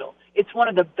special. It's one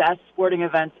of the best sporting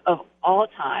events of all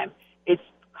time. It's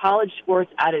college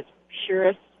sports at its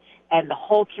purest, and the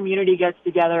whole community gets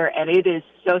together, and it is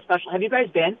so special. Have you guys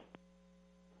been?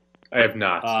 I have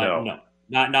not. No,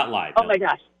 not live. Oh, no. My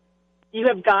gosh. You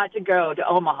have got to go to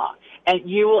Omaha, and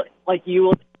you will,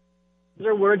 those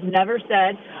are words never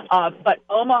said, but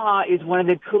Omaha is one of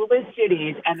the coolest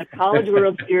cities, and the College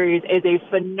World Series is a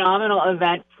phenomenal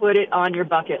event. Put it on your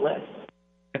bucket list.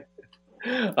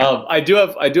 I do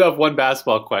have one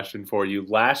basketball question for you.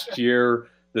 Last year,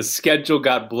 the schedule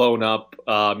got blown up.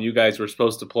 You guys were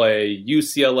supposed to play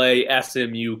UCLA,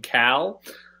 SMU, Cal.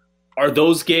 Are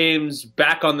those games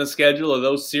back on the schedule? Are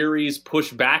those series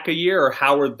pushed back a year, or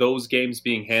how are those games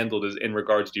being handled in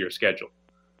regards to your schedule?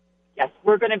 Yes,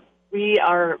 we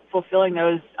are fulfilling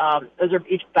those. Those are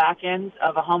each back ends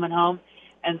of a home and home,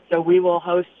 and so we will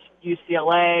host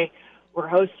UCLA. We're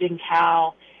hosting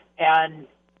Cal, and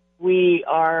we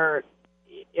are,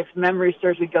 if memory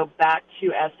serves, we go back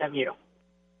to SMU.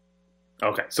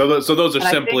 Okay, so those are And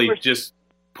simply just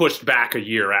pushed back a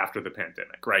year after the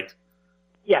pandemic, right?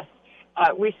 Yes,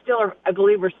 we still are. I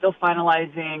believe we're still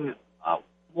finalizing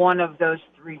one of those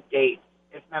 3 dates,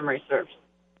 if memory serves.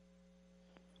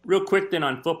 Real quick then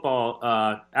on football,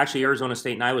 actually Arizona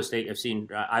State and Iowa State, I've seen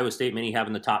Iowa State many have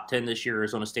in the top 10 this year.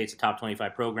 Arizona State's a top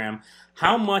 25 program.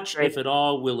 How much, if at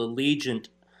all, will Allegiant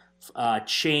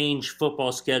change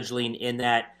football scheduling in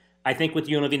that? I think with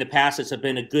UNLV in the past, it's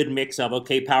been a good mix of,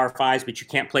 okay, Power Fives, but you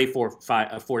can't play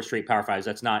four straight Power Fives.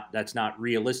 That's not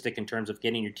realistic in terms of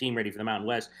getting your team ready for the Mountain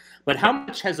West. But how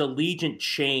much has Allegiant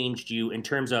changed you in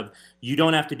terms of you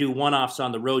don't have to do one-offs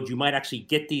on the road? You might actually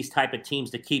get these type of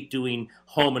teams to keep doing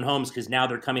home and homes because now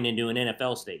they're coming into an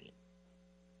NFL stadium.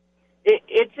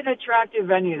 It's an attractive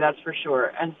venue, that's for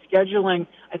sure. And scheduling,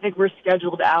 I think we're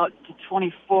scheduled out to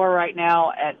 24 right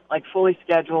now, at like fully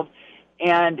scheduled.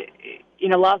 And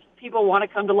lots of people want to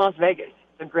come to Las Vegas.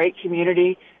 It's a great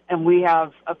community, and we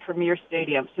have a premier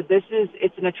stadium. So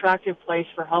it's an attractive place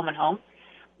for home and home.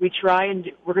 We're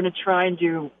going to try and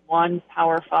do one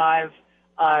Power 5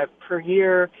 per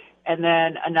year, and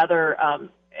then another, and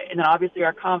then obviously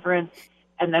our conference,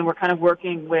 and then we're kind of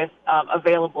working with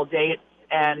available dates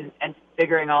and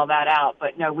figuring all that out.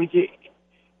 But no, we do.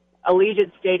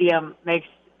 Allegiant Stadium makes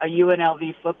a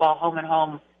UNLV football home and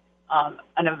home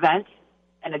an event.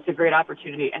 And it's a great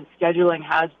opportunity. And scheduling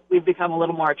we've become a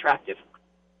little more attractive.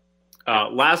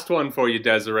 Last one for you,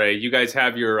 Desiree. You guys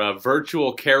have your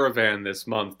virtual caravan this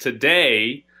month.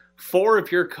 Today, 4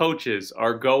 of your coaches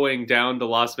are going down to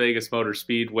Las Vegas Motor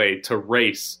Speedway to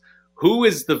race. Who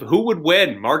would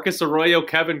win? Marcus Arroyo,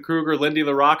 Kevin Kruger, Lindy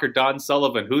LaRocque, or Don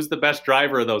Sullivan? Who's the best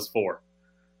driver of those 4?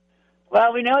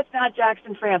 Well, we know it's not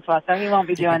Jackson Francois, so he won't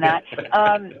be doing that.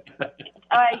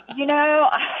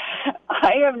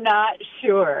 I am not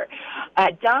sure.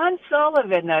 Don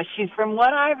Sullivan, though, from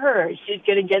what I've heard, she's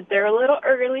going to get there a little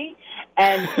early.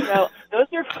 And so those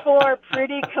are 4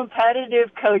 pretty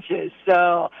competitive coaches.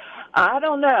 So I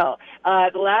don't know.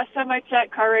 The last time I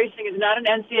checked, car racing is not an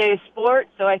NCAA sport,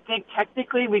 so I think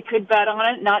technically we could bet on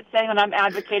it. Not saying that I'm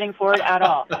advocating for it at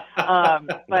all.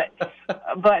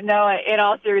 But no, in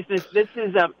all seriousness, this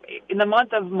is in the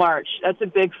month of March. That's a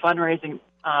big fundraising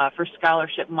for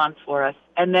scholarship month for us.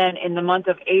 And then in the month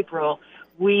of April,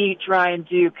 we try and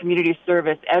do community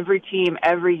service. Every team,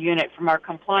 every unit, from our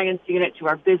compliance unit to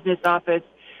our business office,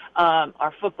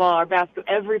 our football, our basketball,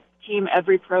 every team,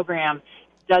 every program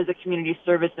does a community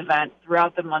service event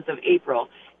throughout the month of April.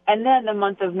 And then the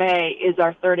month of May is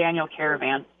our 3rd annual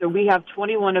caravan. So we have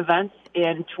 21 events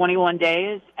in 21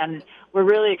 days, and we're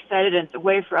really excited. And it's a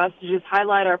way for us to just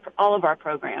highlight all of our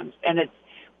programs. And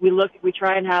we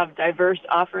try and have diverse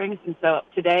offerings. And so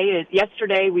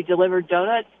yesterday we delivered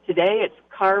donuts. Today it's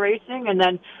car racing. And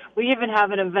then we even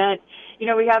have an event,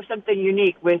 we have something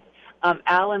unique with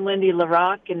Al and Lindy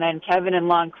LaRocque, and then Kevin and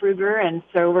Lon Kruger. And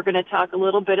so we're going to talk a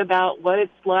little bit about what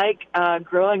it's like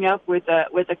growing up with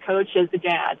a coach as a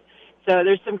dad. So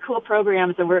there's some cool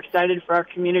programs, and we're excited for our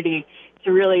community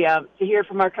to really to hear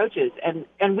from our coaches. And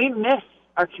we miss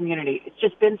our community. It's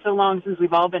just been so long since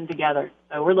we've all been together.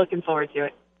 So we're looking forward to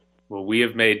it. Well, we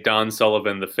have made Don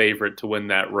Sullivan the favorite to win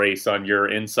that race on your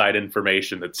inside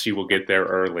information that she will get there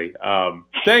early.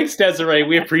 Thanks, Desiree.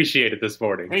 We appreciate it this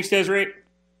morning. Thanks, Desiree.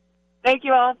 Thank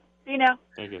you all. See you now.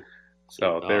 Thank you.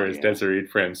 So there is Desiree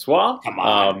Francois. Come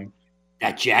on.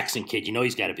 That Jackson kid,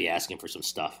 he's got to be asking for some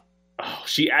stuff. Oh,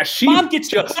 she Mom gets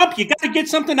just up. You got to get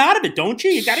something out of it, don't you?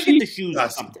 You got to get the shoes or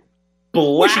something.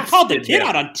 Well, she called the kid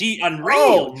out on radio.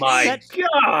 Oh, my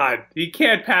God. He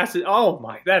can't pass it. Oh,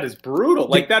 my. That is brutal.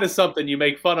 Like, that is something you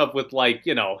make fun of with, like,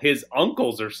 his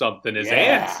uncles or something, his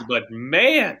aunts. But,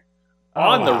 man,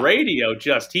 on the radio,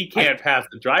 he can't pass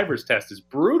the driver's test is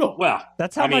brutal. Well,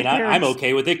 that's how I'm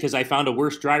okay with it because I found a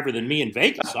worse driver than me in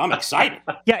Vegas, so I'm excited.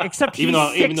 Yeah, except he's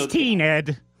 16,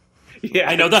 Ed. Yeah,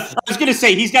 I know that. I was going to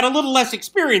say he's got a little less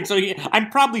experience, so I'm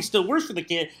probably still worse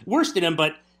than him.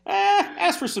 But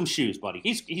ask for some shoes, buddy.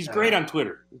 He's great on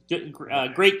Twitter.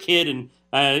 Great kid, and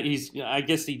I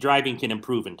guess the driving can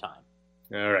improve in time.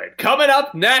 All right, coming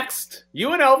up next,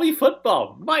 UNLV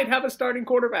football might have a starting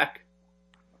quarterback.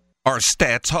 Our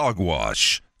stats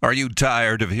hogwash. Are you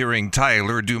tired of hearing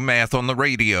Tyler do math on the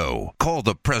radio? Call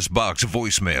the Press Box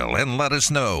voicemail and let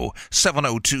us know.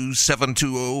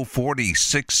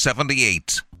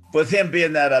 702-720-4678. With him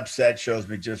being that upset shows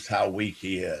me just how weak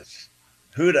he is.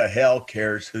 Who the hell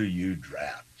cares who you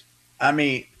draft? I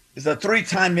mean, is a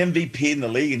 3-time MVP in the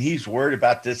league, and he's worried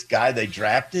about this guy they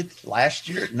drafted last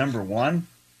year at number 1.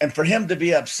 And for him to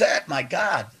be upset, my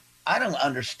God, I don't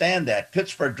understand that.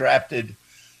 Pittsburgh drafted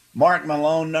Mark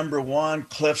Malone, number 1,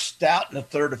 Cliff Stout in the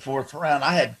 3rd or 4th round.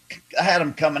 I had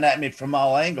them coming at me from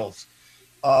all angles.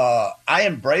 I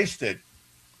embraced it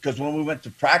because when we went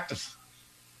to practice,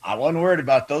 I wasn't worried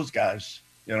about those guys.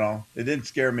 You know, it didn't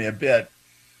scare me a bit.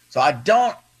 So I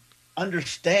don't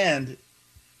understand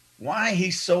why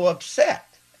he's so upset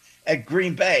at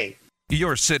Green Bay.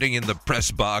 You're sitting in the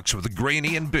press box with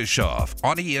Graney and Bischoff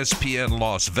on ESPN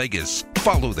Las Vegas.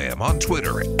 Follow them on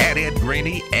Twitter at Ed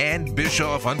Graney and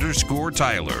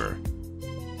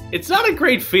Bischoff_Tyler. It's not a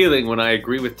great feeling when I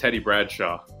agree with Teddy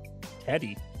Bradshaw.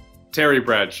 Terry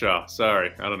Bradshaw.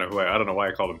 Sorry, I don't know why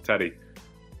I called him Teddy.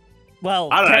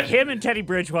 Well, him and Teddy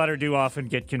Bridgewater do often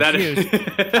get confused.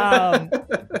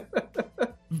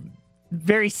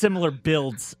 Very similar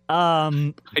builds.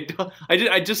 I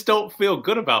just don't feel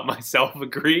good about myself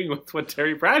agreeing with what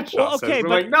Terry Bradshaw says. We're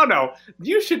like, no,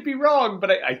 you should be wrong,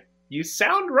 but you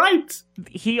sound right.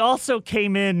 He also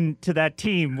came in to that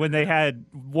team when they had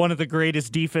one of the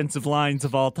greatest defensive lines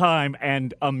of all time,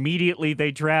 and immediately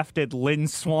they drafted Lynn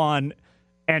Swann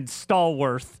and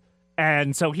Stallworth,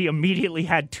 and so he immediately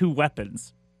had 2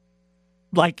 weapons.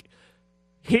 Like,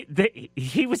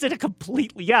 he was in a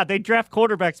completely... Yeah, they draft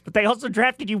quarterbacks, but they also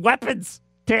drafted you weapons,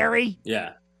 Terry.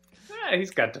 Yeah. He's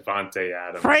got Devontae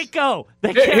Adams. Franco!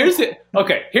 Here's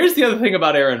the other thing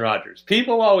about Aaron Rodgers.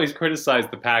 People always criticize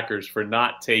the Packers for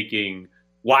not taking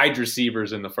wide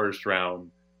receivers in the first round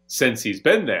since he's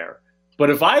been there. But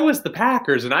if I was the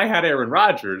Packers and I had Aaron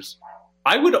Rodgers,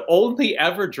 I would only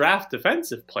ever draft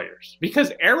defensive players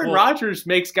because Aaron Rodgers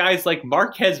makes guys like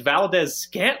Marquez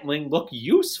Valdez-Scantling look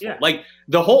useful. Yeah. Like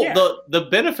the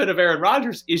benefit of Aaron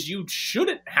Rodgers is you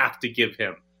shouldn't have to give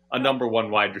him a number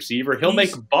 1 wide receiver. He'll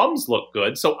make bums look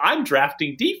good. So I'm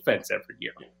drafting defense every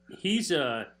year. He's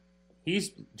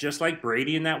just like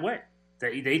Brady in that way.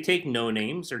 They take no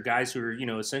names or guys who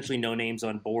are, essentially no names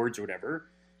on boards or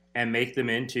whatever and make them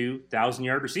into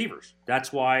 1,000-yard receivers.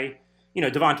 That's why,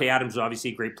 Devontae Adams is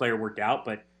obviously a great player, worked out,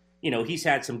 but, he's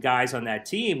had some guys on that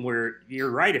team where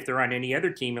you're right. If they're on any other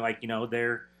team, like,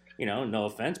 they're, no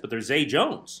offense, but they're Zay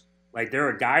Jones. Like, they're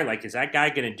a guy, like, is that guy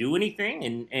going to do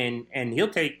anything? And he'll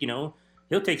take,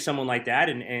 he'll take someone like that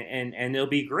and they'll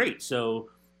be great. So,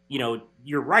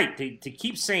 you're right. To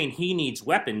keep saying he needs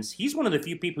weapons, he's one of the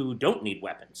few people who don't need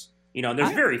weapons.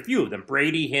 There's very few of them.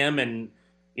 Brady, him, and,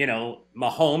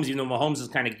 Mahomes, even though Mahomes is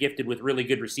kind of gifted with really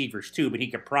good receivers too, but he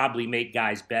could probably make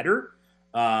guys better.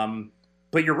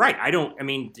 But you're right.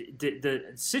 The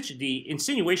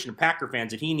insinuation of Packer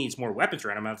fans that he needs more weapons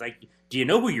around him, I was like, do you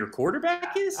know who your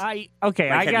quarterback is? Have you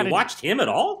watched him at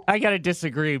all? I got to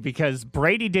disagree because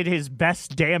Brady did his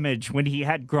best damage when he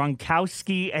had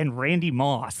Gronkowski and Randy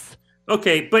Moss.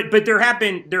 Okay, but there have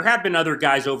been other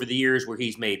guys over the years where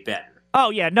he's made better. Oh,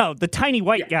 yeah, no, the tiny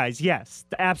white guys, yes,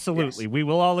 absolutely. Yes. We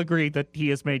will all agree that he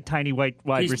has made tiny white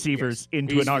wide receivers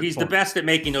into an art form. He's the best at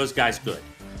making those guys good.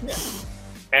 Yeah.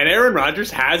 And Aaron Rodgers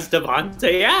has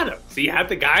Devontae Adams. He had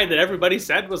the guy that everybody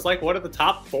said was like one of the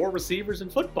top 4 receivers in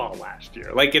football last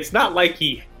year. Like, it's not like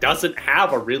he doesn't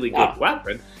have a really good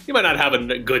weapon. He might not have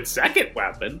a good second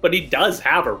weapon, but he does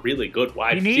have a really good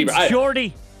wide receiver. He needs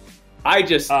Jordy.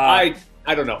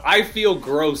 I don't know. I feel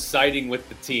gross siding with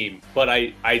the team, but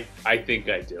I think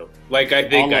I do. I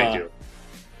do.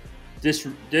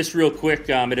 This real quick,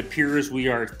 it appears we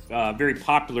are very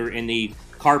popular in the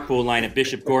carpool line at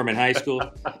Bishop Gorman High School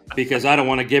because I don't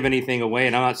want to give anything away,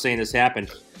 and I'm not saying this happened,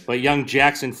 but young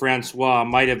Jackson Francois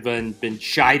might have been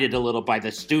chided a little by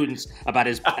the students about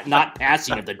his not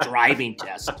passing of the driving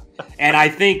test. And I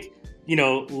think,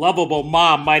 lovable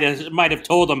mom might have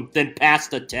told him, then pass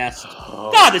the test.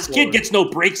 This kid gets no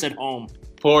breaks at home.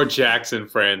 Poor Jackson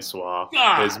Francois.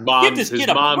 His mom's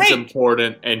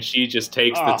important, and she just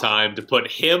takes the time to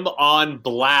put him on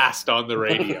blast on the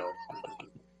radio.